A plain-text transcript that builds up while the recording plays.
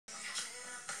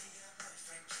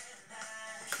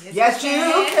Yes, you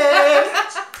can.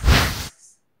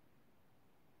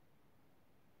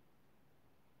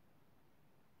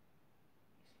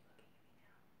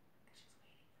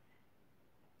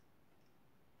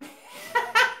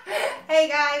 Hey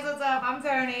guys, what's up? I'm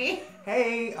Tony.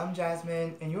 Hey, I'm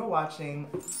Jasmine, and you're watching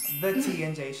The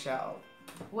T&J Show.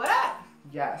 What up?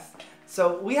 Yes.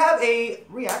 So we have a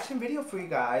reaction video for you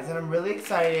guys, and I'm really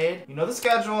excited. You know the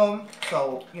schedule,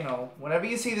 so, you know, whenever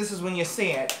you see this is when you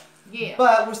see it. Yeah.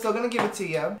 But we're still going to give it to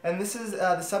you. And this is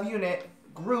the subunit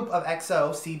group of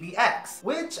EXO CBX,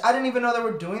 which I didn't even know they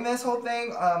were doing this whole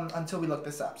thing until we looked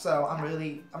this up. So I'm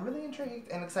really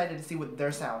intrigued and excited to see what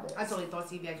their sound is. I totally thought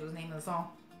CBX was the name of the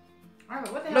song. I was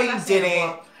like, what the No, hell you does that stand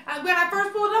didn't. for? When I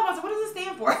first pulled it up, I was like, what does this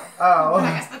stand for? Oh.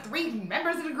 I guess the 3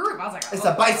 members of the group. I was like, oh, It's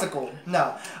a bicycle.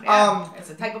 No. Yeah, it's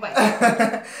a type of bicycle.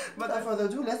 But without further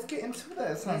ado, let's get into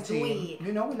this. Let's do it.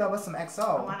 You know we love us some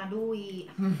EXO. I wanna do it.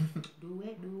 Do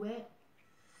it, do it.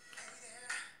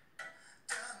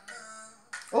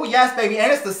 Oh yes, baby, and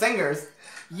it's the singers.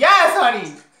 Yes,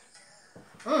 honey.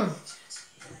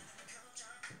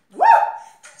 Woo!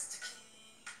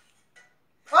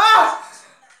 Ah!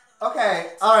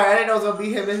 Okay, all right. I didn't know it was gonna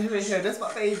be him and here. This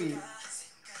my baby.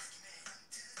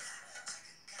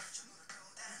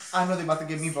 I know they about to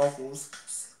give me vocals.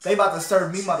 They about to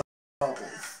serve me mother vocals.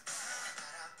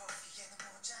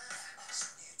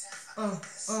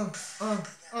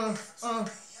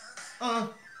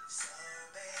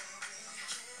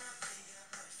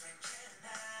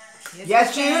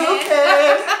 Yes, you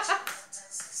can.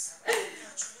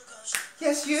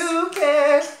 Yes, you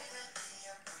can.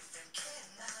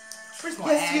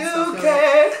 Yes, you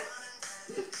can.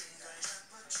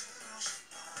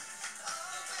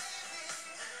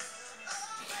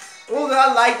 Oh,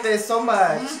 I like this so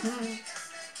much.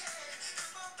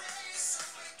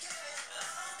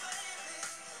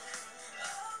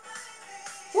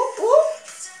 Whoop, whoop.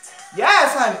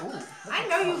 Yes, honey. Ooh, I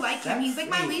know you like him. He's like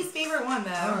my least favorite one,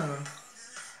 though.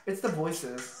 It's the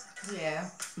voices. Yeah.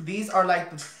 These are like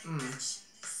the.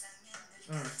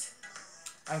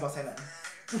 I ain't gonna say nothing.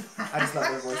 I just love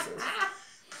their voices.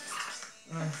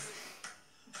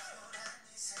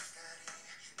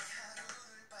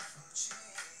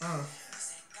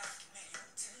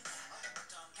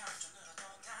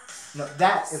 No,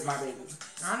 that is my baby.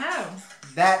 I know.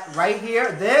 That right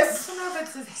here, this. I don't know if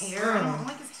it's his hair. I don't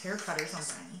like his haircut or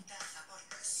something.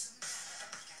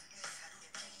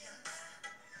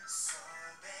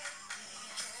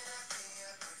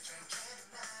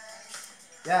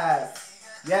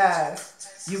 Yes,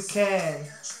 yes, you can.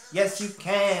 Yes, you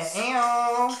can.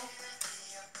 Ew.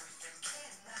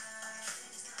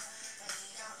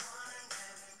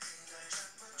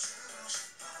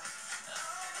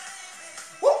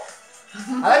 Woo.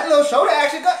 I like the little shoulder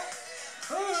action.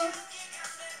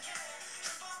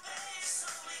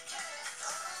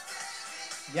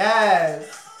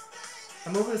 Yes. The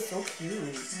movie is so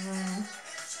cute.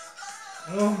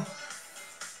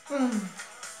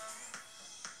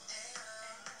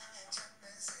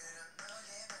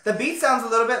 The beat sounds a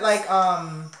little bit like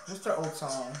what's their old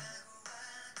song?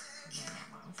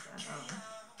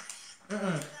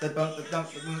 The bump, the dump,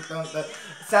 the dump, the.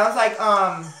 It sounds like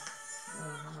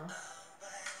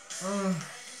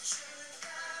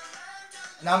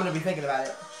Now I'm gonna be thinking about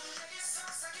it.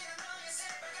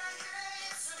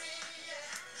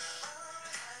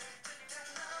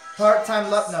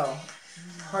 Part-time love, no.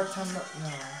 Part-time love, no.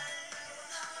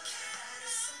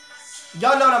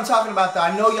 Y'all know what I'm talking about, though.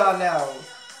 I know y'all know.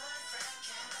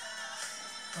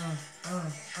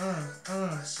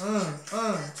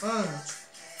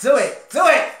 Do it, do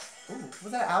it. Ooh,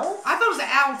 was that an owl? I thought it was an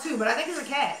owl too, but I think it's a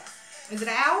cat. Is it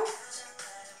an owl?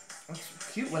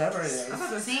 It's cute, whatever it is. I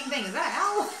thought it was the same thing. Is that an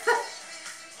owl?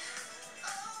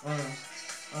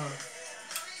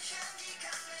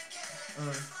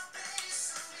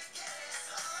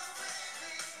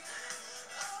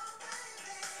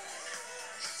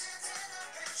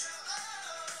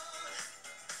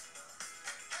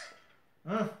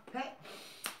 Hey.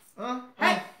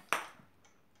 Hey.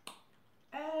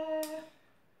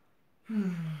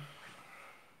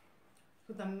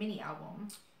 With a mini album.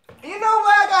 You know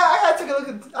what? I gotta take a look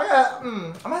at.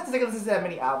 I'm gonna have to take a listen to that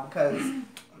mini album because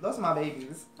those are my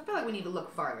babies. I feel like we need to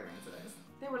look farther into this.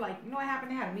 They were like, you know what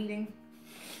happened? They had a meeting.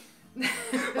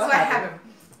 What happened.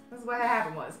 This is what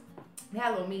happened was they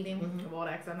had a little meeting of all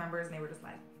the EXO members, and they were just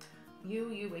like, you,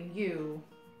 and you,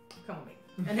 come with me.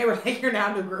 And they were like, you're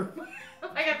now a new group.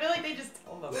 Like, I feel like they just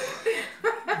told them.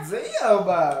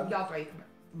 Damn. Y'all three, come here.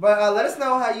 But let us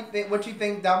know how you think, what you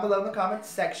think down below in the comments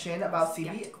section about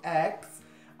CBX.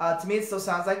 To me, it still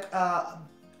sounds like a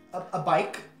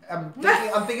bike. I'm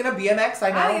thinking of BMX.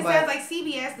 I know. I think it sounds like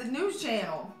CBS, the news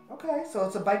channel. Okay, so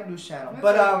it's a bike news channel.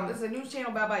 It's a news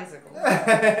channel about bicycles.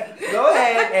 Go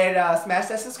ahead and smash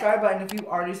that subscribe button if you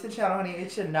are new to the channel, honey.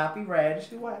 It should not be red. It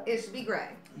should be what? It should be gray.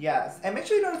 Yes, and make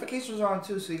sure your notifications are on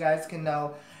too, so you guys can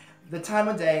know the time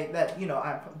of day that we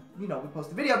post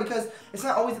the video, because it's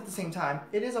not always at the same time.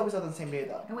 It is always on the same day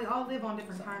though. And we all live on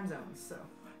different time zones, so.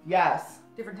 Yes.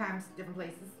 Different times, different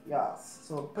places. Yes.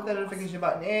 So put that notification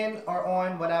button in or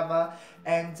on, whatever,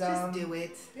 and just do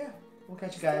it. Yeah, we'll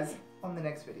catch you guys on the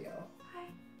next video.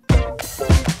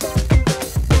 Bye.